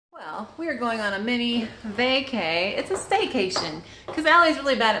y'all, we are going on a mini vacay. It's a staycation because Allie's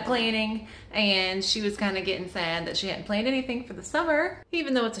really bad at planning and she was kind of getting sad that she hadn't planned anything for the summer,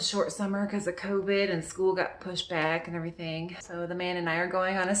 even though it's a short summer because of COVID and school got pushed back and everything. So the man and I are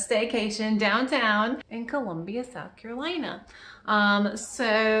going on a staycation downtown in Columbia, South Carolina.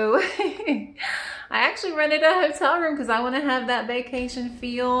 So I actually rented a hotel room because I want to have that vacation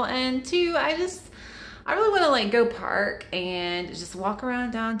feel, and two, I really want to like go park and just walk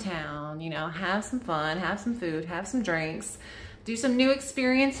around downtown, you know, have some fun, have some food, have some drinks, do some new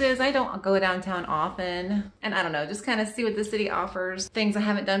experiences. I don't go downtown often, and I don't know, just kind of see what the city offers, things I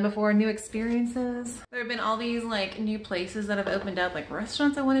haven't done before, new experiences. There have been all these like new places that have opened up, like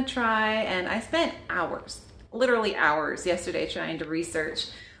restaurants I want to try, and I spent hours, literally hours yesterday trying to research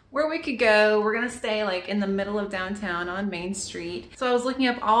where we could go. We're gonna stay like in the middle of downtown on Main Street. So I was looking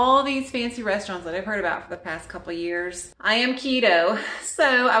up all these fancy restaurants that I've heard about for the past couple of years. I am keto, so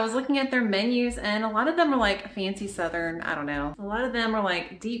I was looking at their menus and a lot of them are like fancy Southern, I don't know. A lot of them are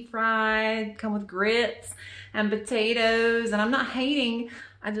like deep fried, come with grits and potatoes, and I'm not hating,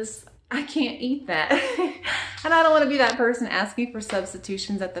 I can't eat that. And I don't want to be that person asking for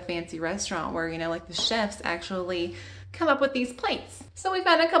substitutions at the fancy restaurant where, you know, like the chefs actually come up with these plates. So we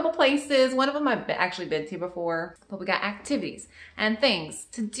found a couple places. One of them I've actually been to before, but we got activities and things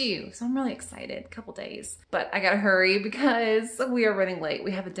to do. So I'm really excited, couple days. But I gotta hurry because we are running late.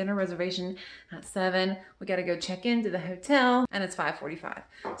 We have a dinner reservation at 7. We gotta go check into the hotel and it's 5:45.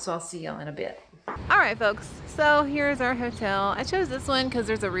 So I'll see y'all in a bit. All right, folks, so here's our hotel. I chose this one because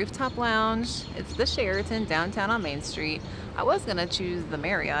there's a rooftop lounge. It's the Sheraton downtown on Main Street. I was gonna choose the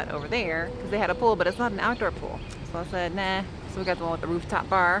Marriott over there because they had a pool, but it's not an outdoor pool. So I said, nah. So we got the one with the rooftop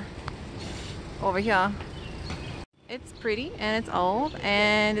bar over here. It's pretty and it's old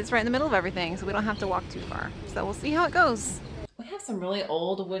and it's right in the middle of everything, so we don't have to walk too far. So we'll see how it goes. We have some really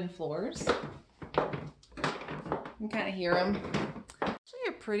old wooden floors. You can kind of hear them. Actually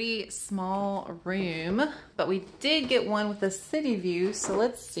a pretty small room, but we did get one with a city view, so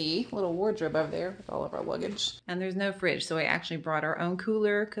let's see. A little wardrobe over there with all of our luggage. And there's no fridge, so we actually brought our own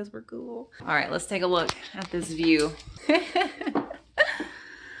cooler because we're cool. All right, let's take a look at this view.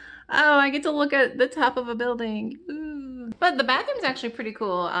 Oh, I get to look at the top of a building. Ooh. But the bathroom's actually pretty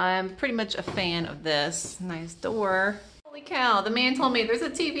cool. I'm pretty much a fan of this. Nice door. Holy cow, the man told me there's a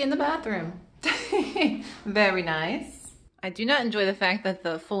TV in the bathroom. Very nice. I do not enjoy the fact that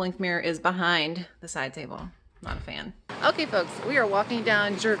the full-length mirror is behind the side table. Not a fan. Okay, folks, we are walking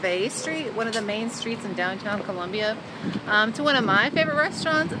down Gervais Street, one of the main streets in downtown Columbia, to one of my favorite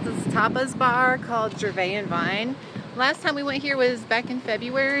restaurants. It's this tapas bar called Gervais and Vine. Last time we went here was back in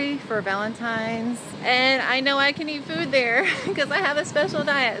February for Valentine's, and I know I can eat food there because I have a special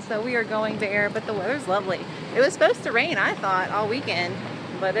diet, so we are going there, but the weather's lovely. It was supposed to rain, I thought, all weekend,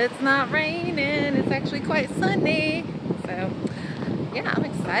 but it's not raining. It's actually quite sunny. So yeah, I'm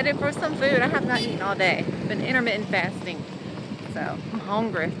excited for some food. I have not eaten all day. I've been intermittent fasting. So I'm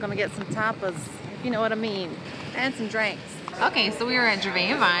hungry. I'm gonna get some tapas, if you know what I mean, and some drinks. Okay, so we are at Gervais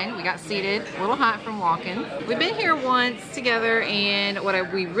and Vine. We got seated, a little hot from walking. We've been here once together, and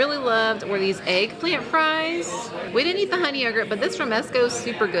what we really loved were these eggplant fries. We didn't eat the honey yogurt, but this romesco is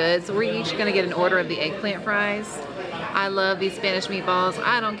super good, so we're each gonna get an order of the eggplant fries. I love these Spanish meatballs.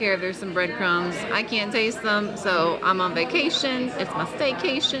 I don't care if there's some breadcrumbs. I can't taste them, so I'm on vacation. It's my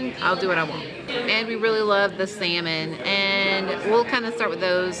staycation. I'll do what I want. And we really love the salmon, and we'll kind of start with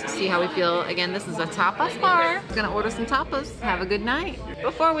those, see how we feel. Again, this is a tapas bar. Gonna order some tapas. Have a good night.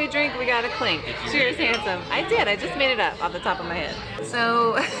 Before we drink, we gotta clink. Cheers, handsome. I did. I just made it up off the top of my head.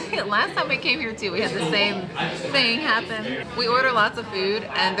 So last time we came here too, we had the same thing happen. We order lots of food,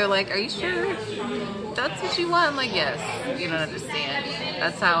 and they're like, "Are you sure that's what you want?" I'm like, "Yes." You don't understand.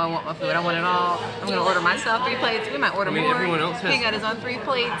 That's how I want my food. I want it all. I'm gonna order myself 3 plates. We might order more. Everyone else has. He got his own 3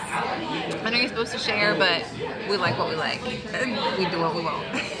 plates. I know you're supposed to share, but we like what we like. We do what we want.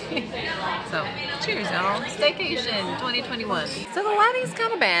 So, cheers, y'all. Staycation 2021. So the lighting's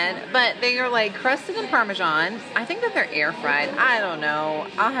kind of bad, but they are like crusted in Parmesan. I think that they're air fried. I don't know.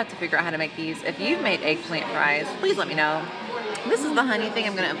 I'll have to figure out how to make these. If you've made eggplant fries, please let me know. This is the honey thing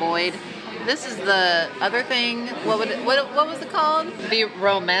I'm gonna avoid. This is the other thing. What was it called? The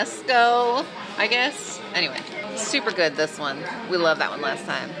romesco, I guess. Anyway, super good, this one. We loved that one last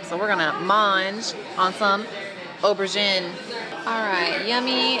time. So we're gonna mange on some aubergine. All right,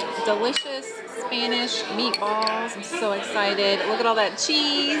 yummy, delicious Spanish meatballs. I'm so excited. Look at all that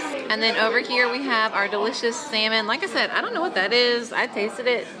cheese. And then over here we have our delicious salmon. Like I said, I don't know what that is. I tasted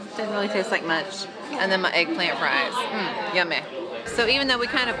it. Didn't really taste like much. And then my eggplant fries. Yummy. So even though we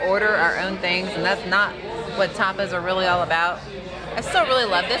kind of order our own things, and that's not what tapas are really all about, I still really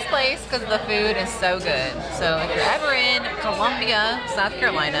love this place because the food is so good. So if you're ever in Columbia, South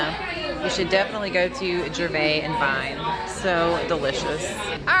Carolina, you should definitely go to Gervais and Vine. So delicious.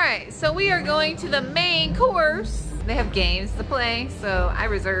 All right, so we are going to the main course. They have games to play, so I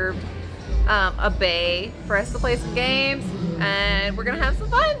reserved a bay for us to play some games, and we're gonna have some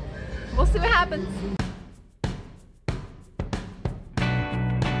fun. We'll see what happens.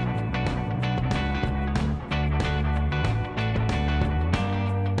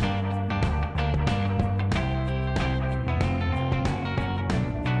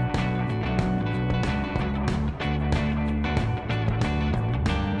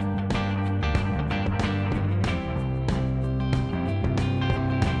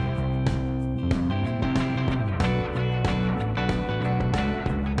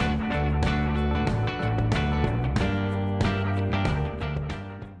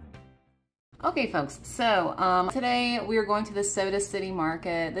 Okay folks, so today we are going to the Soda City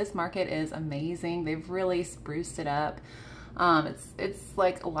Market. This market is amazing. They've really spruced it up. It's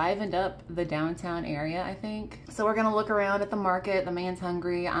like livened up the downtown area, I think. So we're gonna look around at the market. The man's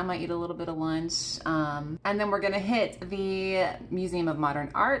hungry. I might eat a little bit of lunch. And then we're gonna hit the Museum of Modern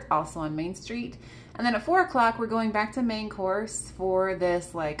Art, also on Main Street. And then at 4 o'clock, we're going back to main course for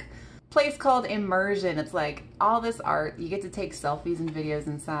this like place called Immersion. It's like all this art. You get to take selfies and videos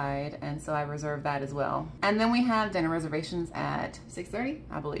inside, and so I reserved that as well. And then we have dinner reservations at 6:30,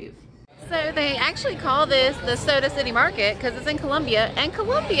 I believe. So they actually call this the Soda City Market because it's in Columbia, and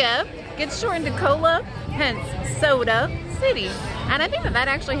Columbia gets shortened to Cola, hence Soda City. And I think that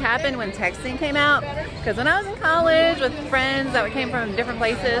actually happened when texting came out, because when I was in college with friends that came from different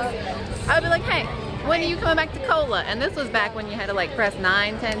places, I would be like, hey, when are you coming back to Cola? And this was back when you had to like press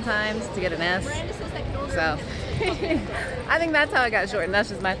 9, 10 times to get an S. So I think that's how it got shortened. That's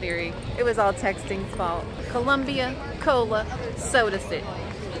just my theory. It was all texting's fault. Columbia, Cola, Soda City.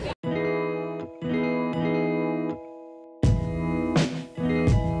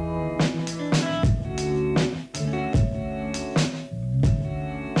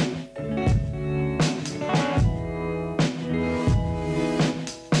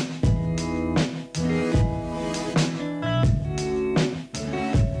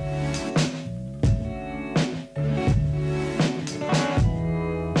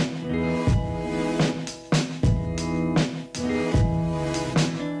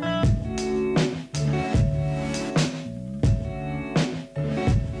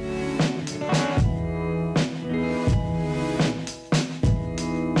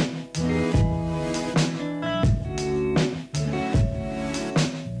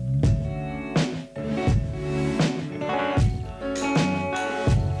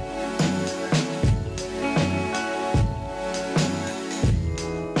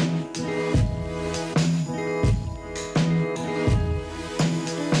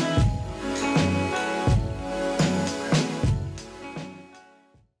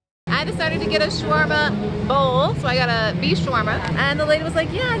 I decided to get a shawarma bowl, so I got a beef shawarma, and the lady was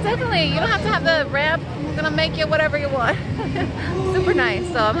like, yeah, definitely, you don't have to have the wrap, I'm gonna make you whatever you want. Super nice.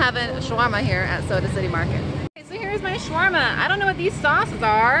 So I'm having a shawarma here at Soda City Market. Okay, so here's my shawarma. I don't know what these sauces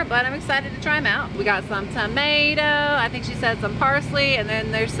are, but I'm excited to try them out. We got some tomato, I think she said some parsley, and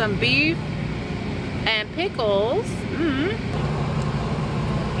then there's some beef and pickles.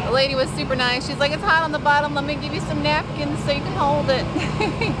 The lady was super nice. She's like, it's hot on the bottom, let me give you some napkins so you can hold it.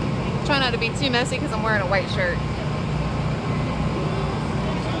 Try not to be too messy because I'm wearing a white shirt.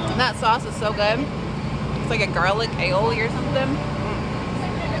 And that sauce is so good. It's like a garlic aioli or something.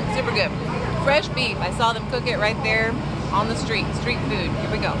 Super good. Fresh beef. I saw them cook it right there on the street. Street food.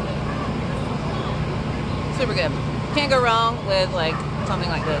 Here we go. Super good. Can't go wrong with like something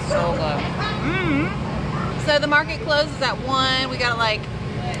like this. So good. So the market closes at 1. We got like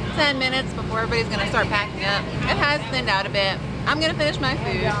 10 minutes before everybody's gonna start packing up. It has thinned out a bit. I'm gonna finish my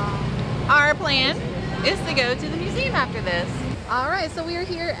food. Our plan is to go to the museum after this. All right, so we are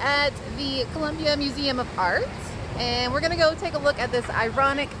here at the Columbia Museum of Art, and we're gonna go take a look at this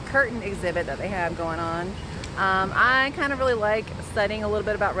ironic curtain exhibit that they have going on. I kind of really like studying a little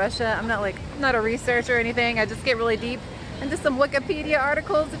bit about Russia. I'm not a researcher or anything. I just get really deep into some Wikipedia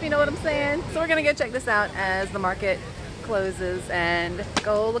articles, if you know what I'm saying. So we're gonna go check this out as the market closes and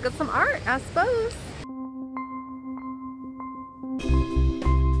go look at some art, I suppose.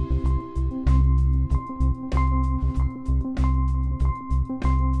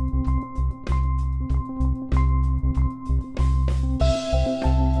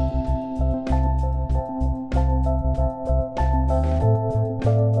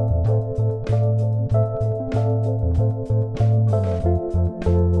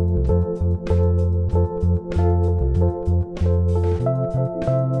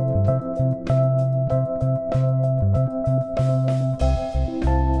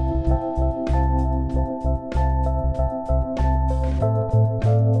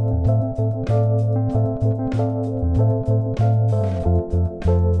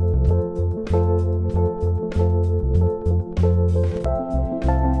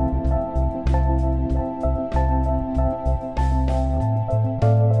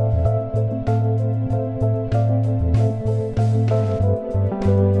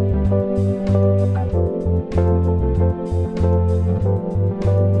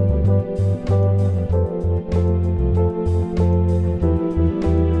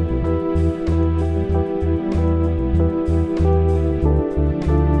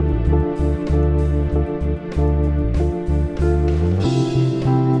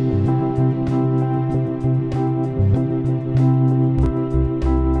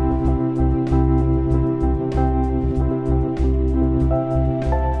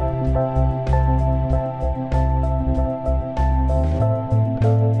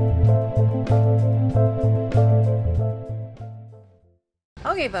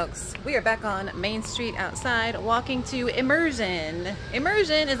 Okay folks, we are back on Main Street outside walking to Immersion.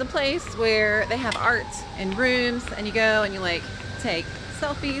 Immersion is a place where they have art and rooms and you go and you like take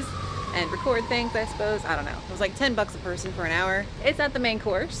selfies and record things, I suppose. I don't know. It was like 10 bucks a person for an hour. It's at the main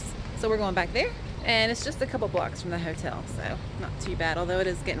course, so we're going back there. And it's just a couple blocks from the hotel, so not too bad, although it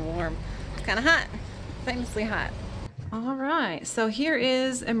is getting warm. It's kind of hot, famously hot. All right, so here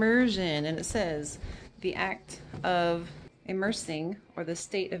is Immersion, and it says the act of immersing, or the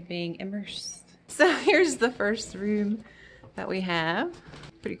state of being immersed. So here's the first room that we have.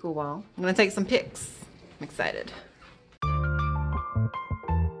 Pretty cool wall. I'm gonna take some pics. I'm excited.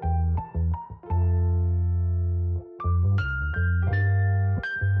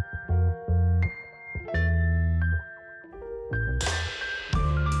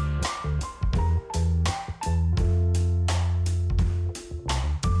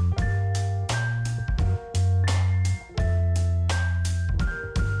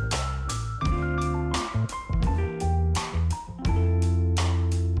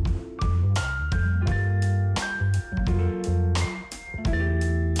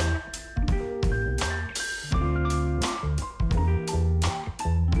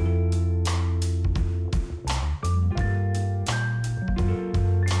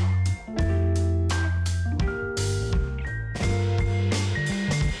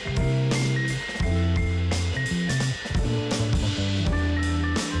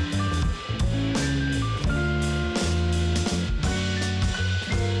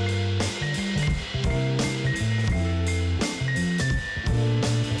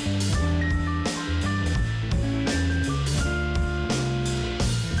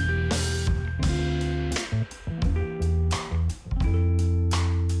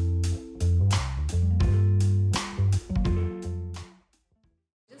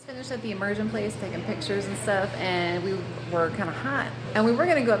 At the immersion place taking pictures and stuff, and we were kind of hot and we were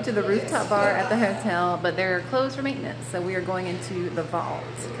going to go up to the rooftop bar at the hotel, but they're closed for maintenance, so we are going into the vault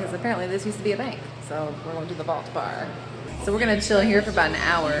because apparently this used to be a bank, so we're going to the vault bar. So we're going to chill here for about an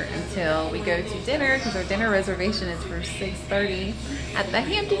hour until we go to dinner because our dinner reservation is for 6:30 at the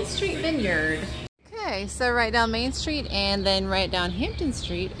Hampton Street Vineyard. Okay, so right down Main Street and then right down Hampton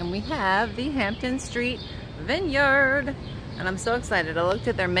Street, and we have the Hampton Street Vineyard. And I'm so excited. I looked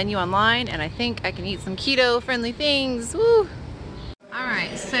at their menu online and I think I can eat some keto friendly things. Woo!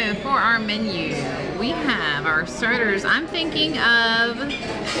 Alright, so for our menu, we have our starters. I'm thinking of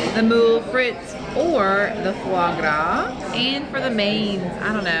the moule frites or the foie gras. And for the mains,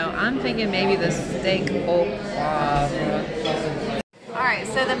 I don't know, I'm thinking maybe the steak au poivre. Alright,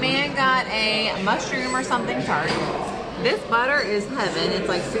 so the man got a mushroom or something tart. This butter is heaven. It's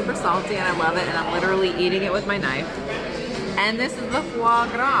like super salty and I love it, and I'm literally eating it with my knife. And this is the foie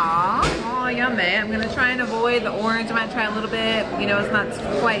gras. Oh, yummy. I'm going to try and avoid the orange. I might try a little bit. You know, it's not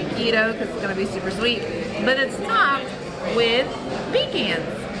quite keto because it's going to be super sweet. But it's topped with pecans.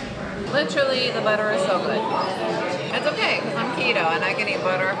 Literally, the butter is so good. It's okay because I'm keto and I can eat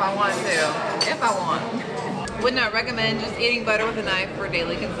butter if I want to. If I want. Would not recommend just eating butter with a knife for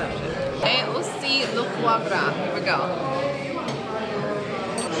daily consumption. Okay, let's see the foie gras. Here we go.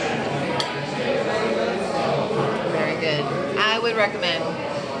 Good. I would recommend.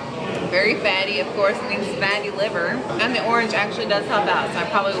 Very fatty, of course, it means fatty liver. And the orange actually does help out, so I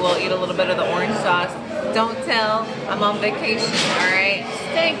probably will eat a little bit of the orange sauce. Don't tell, I'm on vacation, alright?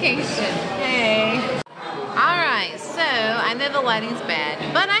 Staycation, hey. Alright, so I know the lighting's bad,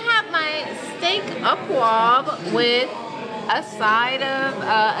 but I have my steak au poivre with a side of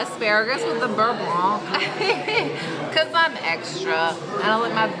asparagus with the beurre blanc. Because I'm extra. And I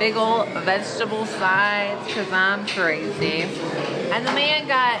like my big old vegetable sides because I'm crazy. And the man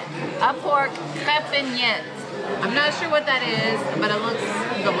got a pork pepinette. I'm not sure what that is, but it looks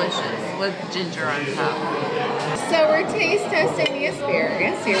delicious with ginger on top. So we're taste testing the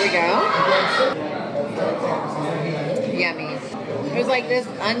asparagus. Here we go. Yummy. There's like this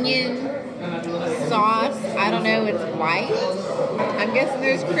onion sauce. I don't know, it's white. I'm guessing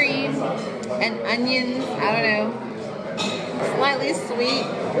there's cream and onions. I don't know. Slightly sweet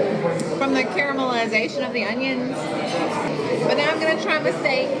from the caramelization of the onions. But now I'm gonna try my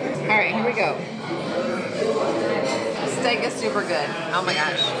steak. All right, here we go. Steak is super good. Oh my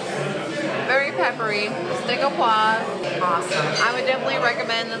gosh. Very peppery. Steak au poivre. Awesome. I would definitely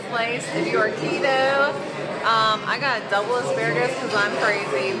recommend this place if you are keto. I got double asparagus because I'm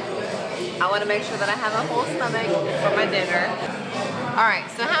crazy. I want to make sure that I have a full stomach for my dinner. All right,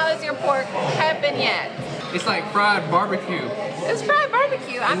 so how is your pork pepinette? It's like fried barbecue. It's fried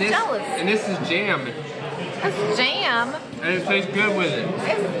barbecue. I'm jealous. And this is jam. It's jam. And it tastes good with it.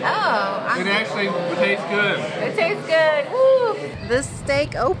 It actually tastes good. It tastes good. Woo! this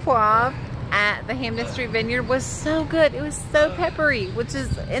steak au poivre at the Hampton Street Vineyard was so good. It was so peppery, which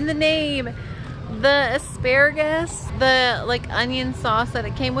is in the name. The asparagus, the like onion sauce that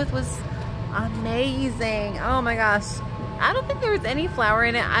it came with was amazing. Oh my gosh. I don't think there was any flour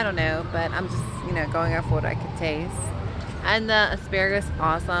in it. I don't know, but I'm just, you know, going off what I could taste. And the asparagus,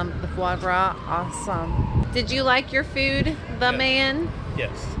 awesome. The foie gras, awesome. Did you like your food, the man?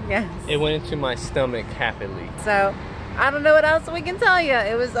 Yes. Yes. It went into my stomach happily. So, I don't know what else we can tell you.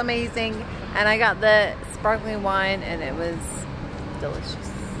 It was amazing. And I got the sparkling wine and it was delicious.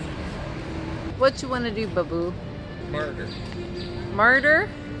 What you want to do, babu? Murder. Murder?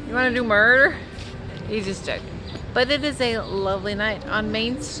 You want to do murder? He's just joking. But it is a lovely night on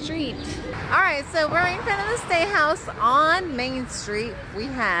Main Street. All right, so we're in front of the Stay House on Main Street. We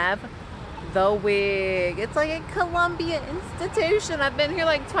have the Wig. It's like a Columbia institution. I've been here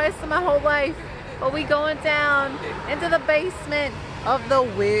like twice in my whole life. But we going down into the basement of the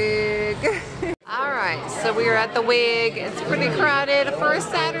Wig. All right, so we are at the Wig. It's pretty crowded for a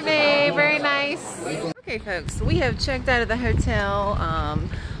Saturday. Very nice. Okay, folks, we have checked out of the hotel.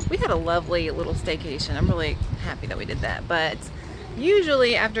 We had a lovely little staycation. I'm really happy that we did that. But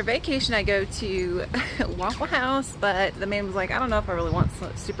usually after vacation, I go to Waffle House. But the man was like, I don't know if I really want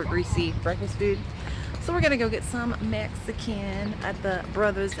some super greasy breakfast food. So we're gonna go get some Mexican at the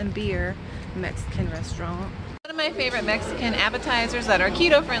Brothers and Beer Mexican restaurant. One of my favorite Mexican appetizers that are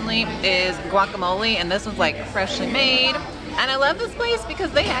keto friendly is guacamole, and this one's like freshly made. And I love this place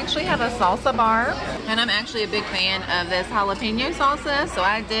because they actually have a salsa bar, and I'm actually a big fan of this jalapeno salsa, so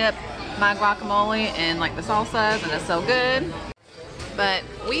I dip my guacamole in like the salsas and it's so good. But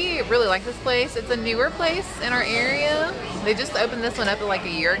we really like this place. It's a newer place in our area. They just opened this one up like a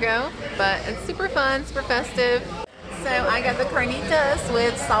year ago, but it's super fun, super festive. So I got the carnitas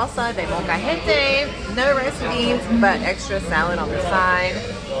with salsa de molcajete, no rice and beans, but extra salad on the side.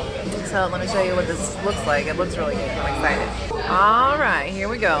 So let me show you what this looks like. It looks really good. I'm excited. All right, here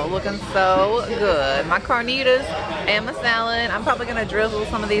we go. Looking so good. My carnitas and my salad. I'm probably gonna drizzle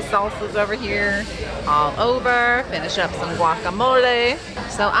some of these salsas over here all over. Finish up some guacamole.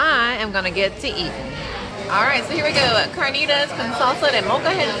 So I am gonna get to eating. All right, so here we go. Carnitas con salsa de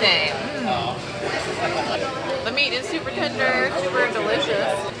molcajete. The meat is super tender, super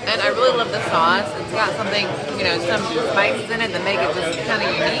delicious, and I really love the sauce. It's got something, you know, some spices in it that make it just kind of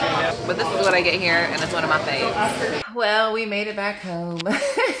unique. But this is what I get here, and it's one of my faves. Well, we made it back home.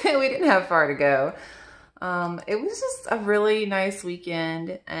 We didn't have far to go. It was just a really nice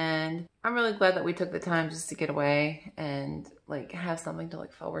weekend, and I'm really glad that we took the time just to get away and like have something to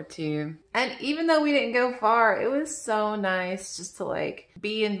look forward to. And even though we didn't go far, it was so nice just to like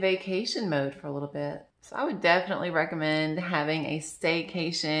be in vacation mode for a little bit. So I would definitely recommend having a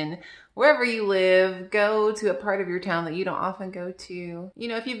staycation wherever you live. Go to a part of your town that you don't often go to. You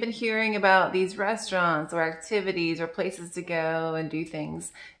know, if you've been hearing about these restaurants or activities or places to go and do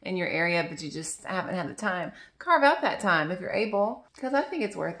things in your area, but you just haven't had the time, carve out that time if you're able, because I think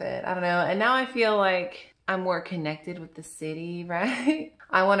it's worth it. I don't know. And now I feel like I'm more connected with the city, right?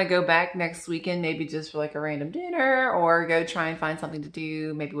 I want to go back next weekend, maybe just for like a random dinner, or go try and find something to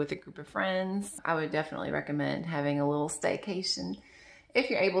do, maybe with a group of friends. I would definitely recommend having a little staycation if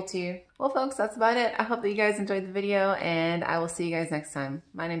you're able to. Well, folks, that's about it. I hope that you guys enjoyed the video, and I will see you guys next time.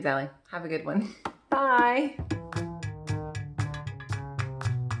 My name's Allie. Have a good one. Bye.